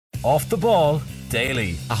Off the Ball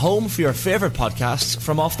Daily. A home for your favourite podcasts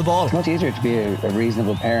from Off the Ball. It's much easier to be a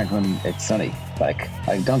reasonable parent when it's sunny. Like,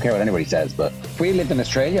 I don't care what anybody says, but if we lived in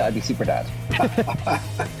Australia, I'd be super dad.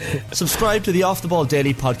 Subscribe to the Off the Ball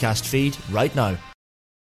Daily podcast feed right now.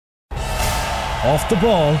 Off the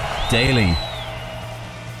Ball Daily.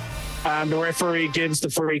 And the referee gives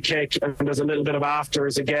the free kick, and there's a little bit of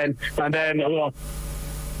afters again. And then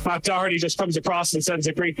Matt Doherty just comes across and sends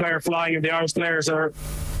a Greek player flying, and the Irish players are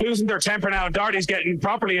losing their temper now. Doherty's getting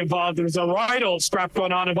properly involved. There's a right old scrap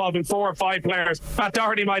going on involving 4 or 5 players. Matt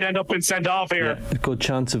Doherty might end up being sent off here. Yeah, a good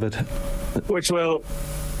chance of it. Which will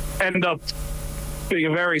end up being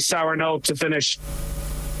a very sour note to finish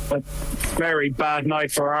a very bad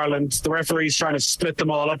night for Ireland. The referee's trying to split them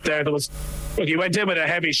all up there. He went in with a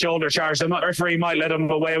heavy shoulder charge. The referee might let him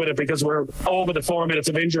away with it because we're over the 4 minutes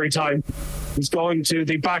of injury time. He's going to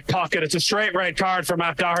the back pocket. It's a straight red card for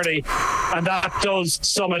Matt Doherty, and that does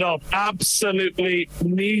sum it up. Absolutely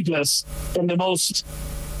needless from the most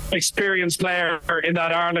experienced player in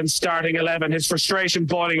that Ireland starting 11. His frustration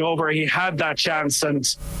boiling over. He had that chance, and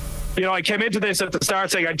I came into this at the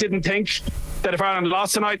start saying I didn't think that if Ireland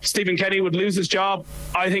lost tonight, Stephen Kenny would lose his job.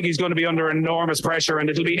 I think he's going to be under enormous pressure, and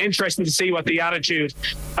it'll be interesting to see what the attitude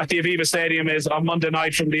at the Aviva Stadium is on Monday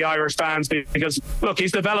night from the Irish fans, because, look,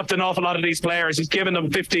 he's developed an awful lot of these players. He's given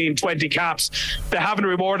them 15, 20 caps. They haven't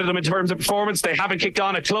rewarded them in terms of performance. They haven't kicked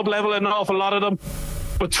on at club level an awful lot of them.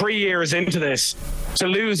 But 3 years into this, to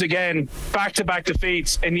lose again, back-to-back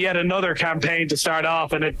defeats in yet another campaign to start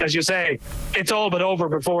off, and as you say, it's all but over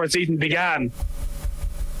before it's even began.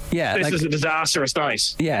 Yeah, this is a disastrous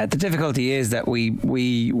night. Yeah, the difficulty is that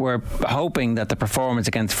we were hoping that the performance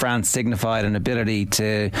against France signified an ability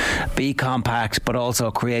to be compact, but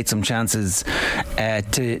also create some chances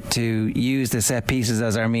to use the set pieces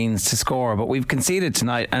as our means to score. But we've conceded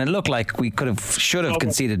tonight, and it looked like we should have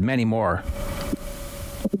conceded many more.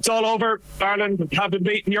 It's all over. Ireland have been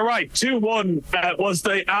beaten. You're right. 2-1 was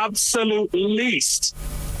the absolute least.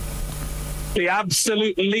 The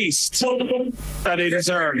absolute least that he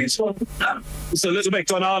deserved. There's a little bit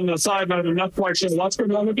going on the side. I'm not quite sure what's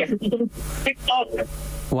going on.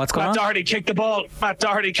 What's going on? Matt Doherty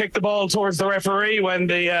kicked the ball towards the referee when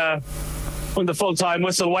the full-time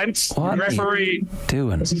whistle went. What the referee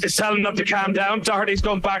is telling them to calm down. Doherty's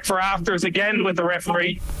gone back for afters again with the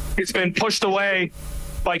referee. He's been pushed away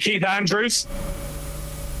by Keith Andrews.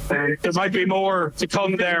 There might be more to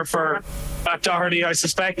come there for Matt Doherty, I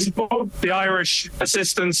suspect. The Irish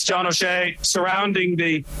assistants, John O'Shea, surrounding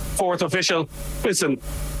the fourth official. Listen,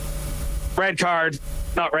 red card,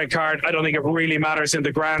 not red card. I don't think it really matters in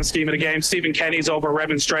the grand scheme of the game. Stephen Kenny's over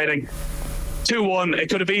remonstrating. 2-1. It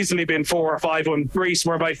could have easily been 4 or 5-1. Greece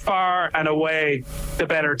were by far and away the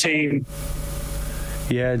better team.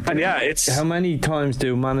 Yeah, and it's how many times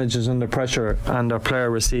do managers under pressure and their player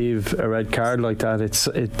receive a red card like that?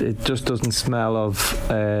 It just doesn't smell of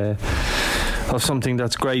something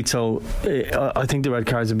that's great. So I think the red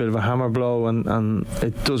card is a bit of a hammer blow, and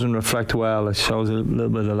it doesn't reflect well. It shows a little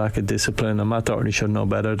bit of lack of discipline, and Matt Doherty should know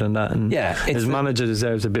better than that. And his manager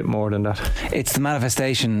deserves a bit more than that. It's the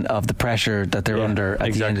manifestation of the pressure that they're under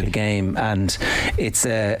at the end of the game, and it's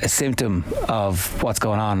a symptom of what's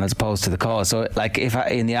going on as opposed to the cause. So, like, if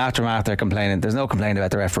in the aftermath they're complaining, there's no complaint about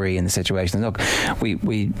the referee in the situation. Look,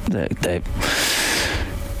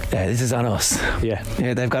 this is on us. Yeah,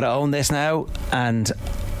 they've got to own this now, and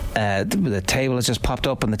the table has just popped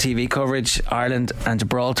up on the TV coverage. Ireland and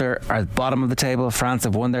Gibraltar are at the bottom of the table. France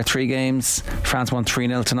have won their 3 games. France won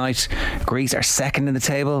 3-0 tonight. Greece are second in the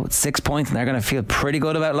table with 6 points, and they're going to feel pretty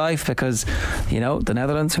good about life because, the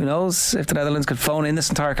Netherlands, who knows if the Netherlands could phone in this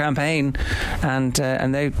entire campaign, and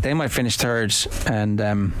they might finish third,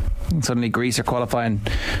 and suddenly Greece are qualifying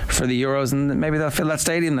for the Euros, and maybe they'll fill that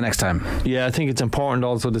stadium the next time. Yeah, I think it's important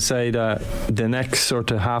also to say that the next sort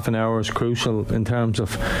of half an hour is crucial in terms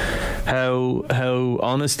of how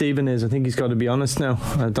honest Stephen is. I think he's got to be honest now.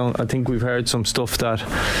 I think we've heard some stuff that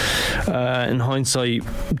in hindsight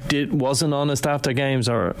wasn't honest after games,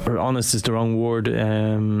 or honest is the wrong word,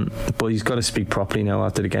 but he's got to speak properly now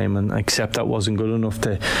after the game and accept that wasn't good enough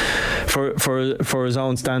for his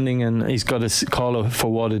own standing, and he's got to call it for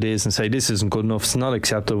what it is and say this isn't good enough, it's not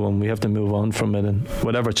acceptable, and we have to move on from it. And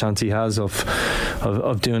whatever chance he has of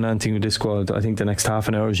doing anything with this squad, I think the next half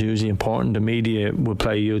an hour is usually important. The media will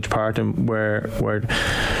play a huge part in where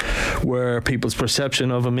where people's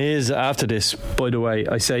perception of him is after this. By the way,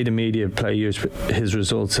 I say the media play his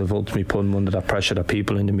results have ultimately put him under that pressure that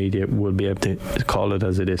people in the media will be able to call it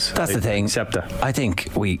as it is. That's the thing. Accept that. I think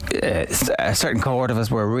we, a certain cohort of us,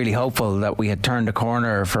 were really hopeful that we had turned a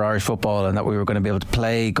corner for Irish football and that we were going to be able to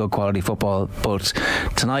play good quality football. But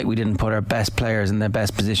tonight we didn't put our best players in their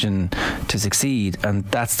best position to succeed, and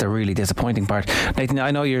that's the really disappointing part. Nathan,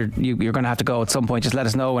 I know you're going to have to go at some point. Just let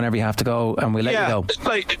us know whenever you have to go, and we'll let you go.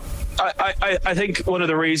 I think one of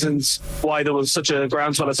the reasons why there was such a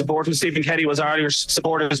groundswell of support from Stephen Kenny was Irish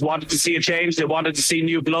supporters wanted to see a change. They wanted to see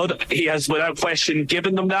new blood. He has, without question,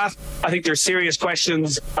 given them that. I think there's serious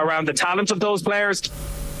questions around the talent of those players,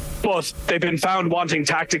 but they've been found wanting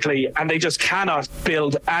tactically, and they just cannot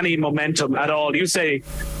build any momentum at all. You say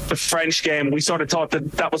the French game, we sort of thought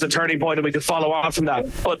that was a turning point and we could follow on from that.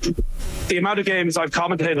 But the amount of games I've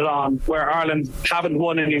commentated on where Ireland haven't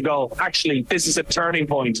won and you go, actually, this is a turning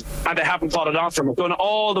point, and they haven't followed on from it. Going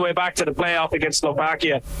all the way back to the playoff against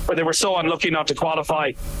Slovakia, where they were so unlucky not to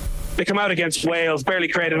qualify. They come out against Wales, barely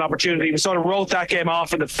created an opportunity. We sort of wrote that game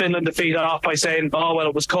off and the Finland defeat off by saying, oh, well,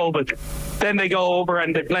 it was COVID. Then they go over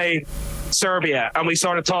and they play Serbia, and we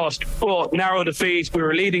sort of thought, oh, narrow defeat. We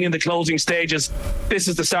were leading in the closing stages. This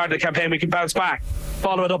is the start of the campaign. We can bounce back.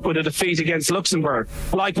 Follow it up with a defeat against Luxembourg.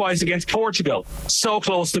 Likewise against Portugal. So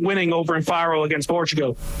close to winning over in Faro against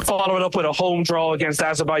Portugal. Follow it up with a home draw against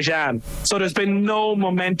Azerbaijan. So there's been no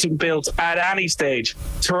momentum built at any stage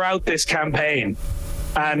throughout this campaign.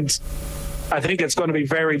 And I think it's going to be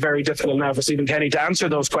very, very difficult now for Stephen Kenny to answer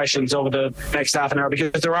those questions over the next half an hour,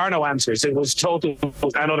 because there are no answers. It was total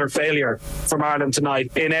and utter failure from Ireland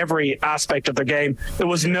tonight in every aspect of the game. There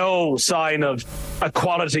was no sign of a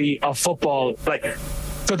quality of football. Like,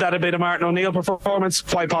 could that have been a Martin O'Neill performance?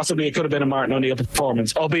 Quite possibly it could have been a Martin O'Neill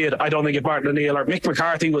performance, albeit I don't think if Martin O'Neill or Mick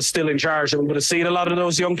McCarthy was still in charge and would have seen a lot of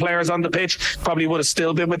those young players on the pitch, probably would have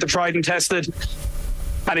still been with the tried and tested.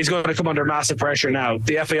 And he's going to come under massive pressure now.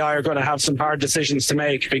 The FAI are going to have some hard decisions to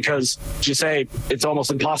make, because, as you say, it's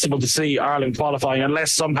almost impossible to see Ireland qualifying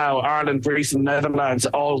unless somehow Ireland, Greece and the Netherlands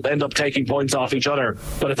all end up taking points off each other.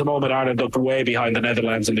 But at the moment, Ireland look way behind the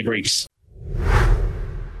Netherlands and the Greeks.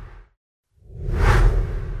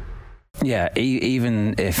 Yeah,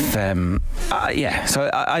 even if so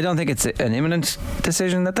I don't think it's an imminent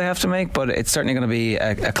decision that they have to make, but it's certainly going to be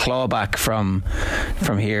a clawback from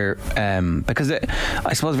here, because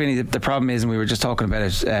I suppose, Vinny, the problem is, and we were just talking about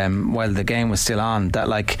it while the game was still on, that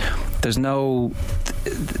like there's no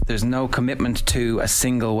commitment to a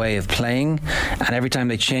single way of playing, and every time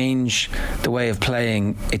they change the way of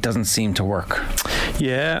playing, it doesn't seem to work.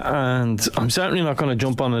 Yeah, and I'm certainly not going to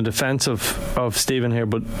jump on the defence of Stephen here,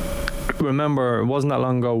 but remember, it wasn't that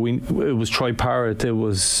long ago, it was Troy Parrott, it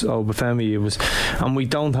was Obafemi, and we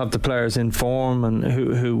don't have the players in form and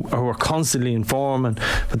who are constantly in form,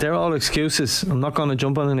 but they're all excuses. I'm not going to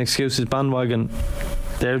jump on an excuses bandwagon.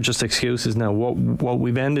 They're just excuses now. What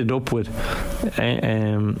we've ended up with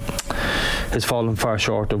has fallen far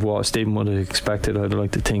short of what Stephen would have expected, I'd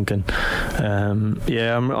like to think. And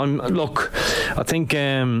look, I think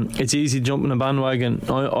it's easy jumping a bandwagon.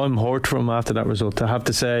 I'm hurt from after that result, I have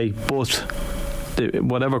to say, but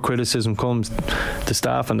whatever criticism comes, the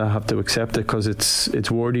staff and I have to accept it, because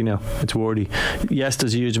it's worthy now. It's worthy. Yes,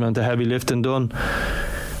 there's a huge amount of heavy lifting done,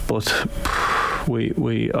 but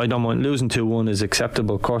I don't mind. Losing 2-1 is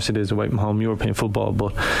acceptable, of course it is, away from home European football,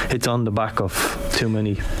 but it's on the back of too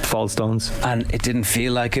many false dawns. And it didn't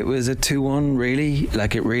feel like it was a 2-1 really.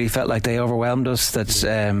 Like, it really felt like they overwhelmed us. That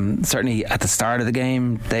certainly at the start of the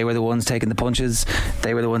game, they were the ones taking the punches.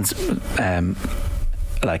 They were the ones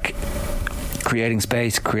like creating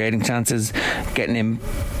space, creating chances, getting in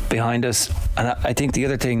behind us. And I think the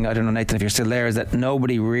other thing, I don't know, Nathan, if you're still there, is that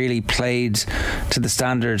nobody really played to the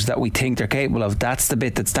standards that we think they're capable of. That's the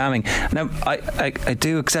bit that's damning. Now, I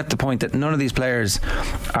do accept the point that none of these players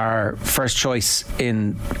are first choice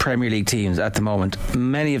in Premier League teams at the moment.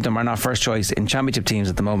 Many of them are not first choice in Championship teams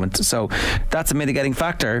at the moment. So that's a mitigating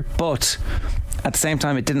factor. But at the same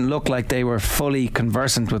time, it didn't look like they were fully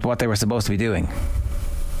conversant with what they were supposed to be doing.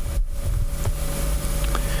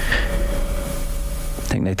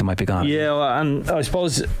 I think Nathan might be gone. Yeah, well, and I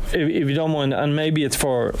suppose if you don't mind, and maybe it's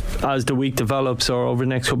for as the week develops or over the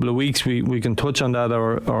next couple of weeks, we can touch on that,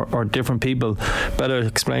 or different people better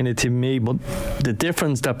explain it to me. But the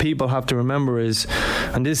difference that people have to remember is,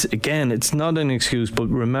 and this again, it's not an excuse, but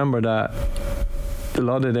remember that a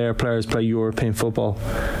lot of their players play European football,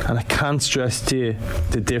 and I can't stress to you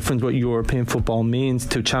the difference what European football means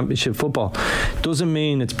to Championship football. Doesn't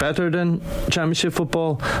mean it's better than Championship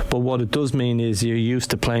football, but what it does mean is you're used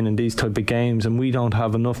to playing in these type of games, and we don't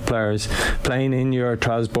have enough players playing in your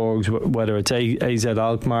Strasbourgs, whether it's AZ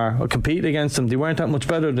Alkmaar, or competing against them. They weren't that much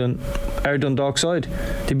better than our Dundalk side.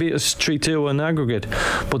 They beat us 3-2 in aggregate,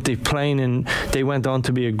 but they went on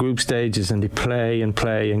to be a group stages, and they play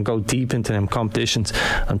and go deep into them competitions,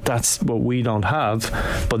 and that's what we don't have.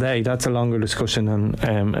 But hey, that's a longer discussion,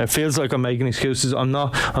 and it feels like I'm making excuses.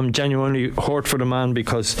 I'm genuinely hurt for the man,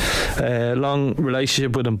 because long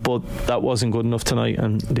relationship with him, but that wasn't good enough tonight,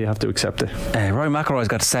 and they have to accept it. Rory McIlroy's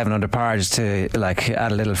got 7 under par, just to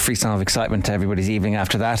add a little frisson of excitement to everybody's evening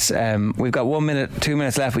after that. We've got 2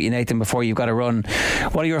 minutes left with you, Nathan, before you've got to run.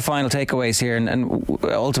 What are your final takeaways here, and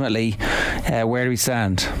ultimately where do we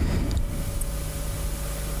stand?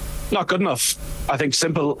 Not good enough. I think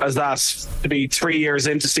simple as that. To be 3 years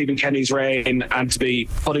into Stephen Kenny's reign and to be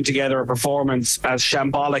putting together a performance as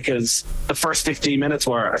shambolic as the first 15 minutes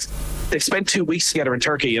were. They spent 2 weeks together in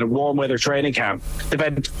Turkey in a warm weather training camp. They've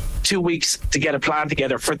had 2 weeks to get a plan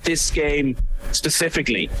together for this game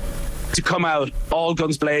specifically. To come out all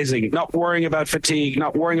guns blazing, not worrying about fatigue,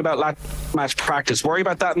 not worrying about match practice, worry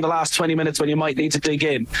about that in the last 20 minutes when you might need to dig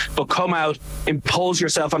in, but come out, impose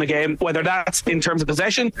yourself on a game, whether that's in terms of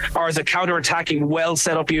possession or as a counter-attacking, well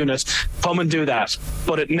set up unit. Come and do that.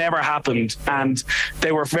 But it never happened, and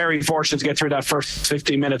they were very fortunate to get through that first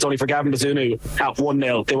 15 minutes, only for Gavin Bazunu at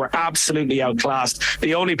 1-0. They were absolutely outclassed.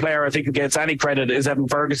 The only player I think who gets any credit is Evan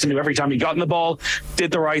Ferguson, who every time he got in the ball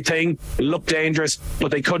did the right thing, looked dangerous,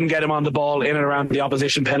 but they couldn't get him on the ball in and around the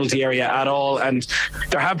opposition penalty area at all. And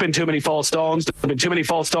there have been too many false dawns. There have been too many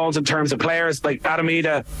false dawns in terms of players. Like Adam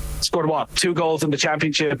Ida scored 2 goals in the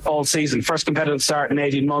championship all season, first competitive start in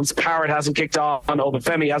 18 months. Parrott hasn't kicked on,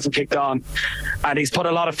 Obafemi hasn't kicked on, and he's put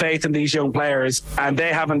a lot of faith in these young players, and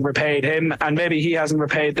they haven't repaid him, and maybe he hasn't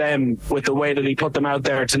repaid them with the way that he put them out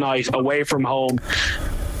there tonight away from home,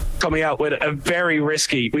 coming out with a very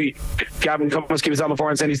risky. Gavin Cummiskey was on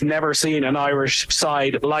before and saying he's never seen an Irish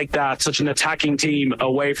side like that, such an attacking team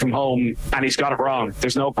away from home, and he's got it wrong.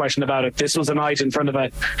 There's no question about it. This was a night in front of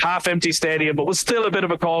a half-empty stadium, but was still a bit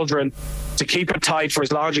of a cauldron to keep it tight for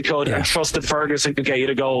as long as you could, and trust that Ferguson could get you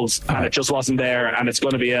the goals, and it just wasn't there, and it's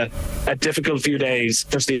going to be a difficult few days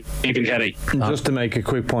for Stephen Kenny. Just to make a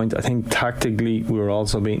quick point, I think tactically we were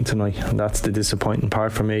also beaten tonight, and that's the disappointing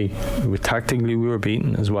part for me. Tactically we were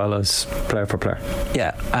beaten as well as player for player.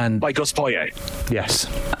 Yeah, and by Gus Poyet. Yes,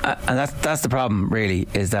 and that's the problem, really,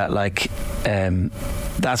 is that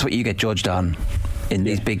that's what you get judged on in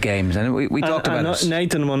these big games, and we talked about it.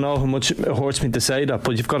 Nathan will know how much it hurts me to say that,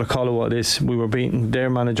 but you've got to call it what it is. We were beaten. Their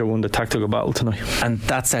manager won the tactical battle tonight, and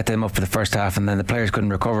that set them up for the first half, and then the players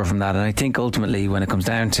couldn't recover from that. And I think ultimately, when it comes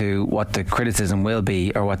down to what the criticism will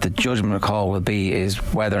be, or what the judgment call will be, is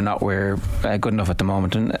whether or not we're good enough at the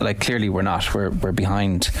moment. And clearly we're not. We're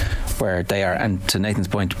behind where they are. And to Nathan's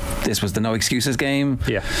point, this was the no excuses game.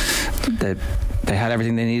 Yeah. They had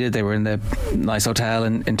everything they needed. They were in the nice hotel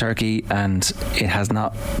in Turkey, and it has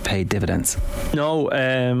not paid dividends. No,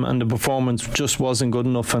 and the performance just wasn't good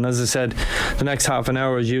enough. And as I said, the next half an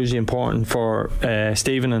hour is usually important for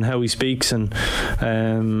Stephen and how he speaks, and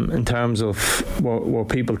in terms of what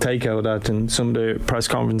people take out of that. And some of the press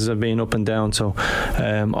conferences have been up and down. So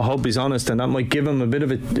I hope he's honest, and that might give him a bit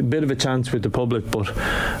of a chance with the public. But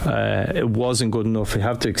it wasn't good enough. We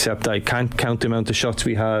have to accept that. You can't count the amount of shots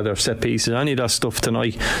we had or set pieces, any of that stuff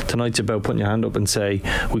tonight. Tonight's about putting your hand up and say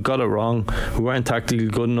we got it wrong, we weren't tactically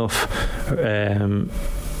good enough.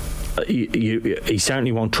 He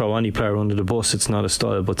certainly won't throw any player under the bus, it's not a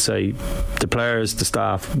style, but say the players, the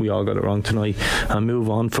staff, we all got it wrong tonight, and move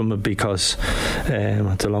on from it, because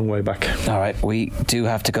it's a long way back. Alright, we do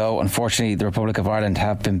have to go. Unfortunately, the Republic of Ireland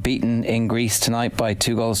have been beaten in Greece tonight by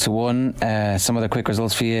 2-1. Some other quick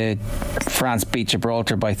results for you. France beat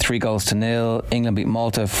Gibraltar by 3-0. England beat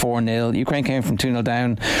Malta 4-0. Ukraine came from 2-0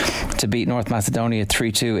 down to beat North Macedonia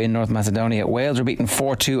 3-2 in North Macedonia. Wales were beaten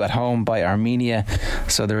 4-2 at home by Armenia.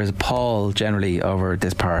 So there is a pall generally over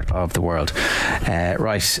this part of the world.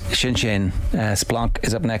 Right, Shin Splonk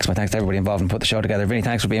is up next. My thanks to everybody involved in putting the show together. Vinny,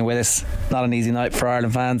 thanks for being with us. Not an easy night for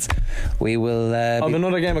Ireland fans. We will I'll have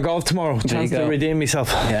another game of golf tomorrow. Chance to redeem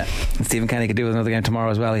myself. Yeah, and Stephen Kenny could do with another game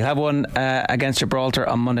tomorrow as well. He'll have one against Gibraltar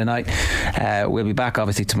on Monday night. We'll be back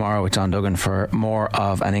obviously tomorrow with John Duggan for more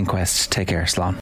of An Inquest. Take care, Slán.